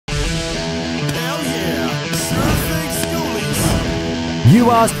You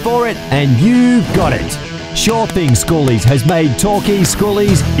asked for it and you got it. Thing Schoolies has made Torquay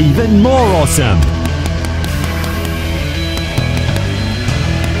Schoolies even more awesome.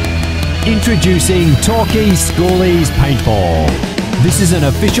 Introducing Torquay Schoolies Paintball. This is an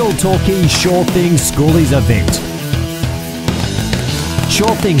official Torquay Thing Schoolies event.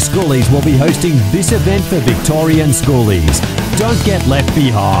 Thing Schoolies will be hosting this event for Victorian Schoolies. Don't get left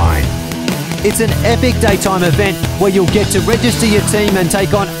behind. It's an epic daytime event where you'll get to register your team and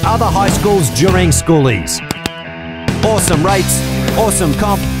take on other high schools during Schoolies. Awesome rates, awesome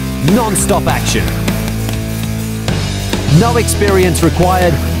comp, non-stop action. No experience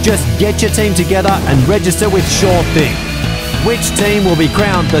required, just get your team together and register with Thing. Which team will be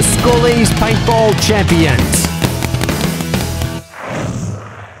crowned the Schoolies Paintball Champions?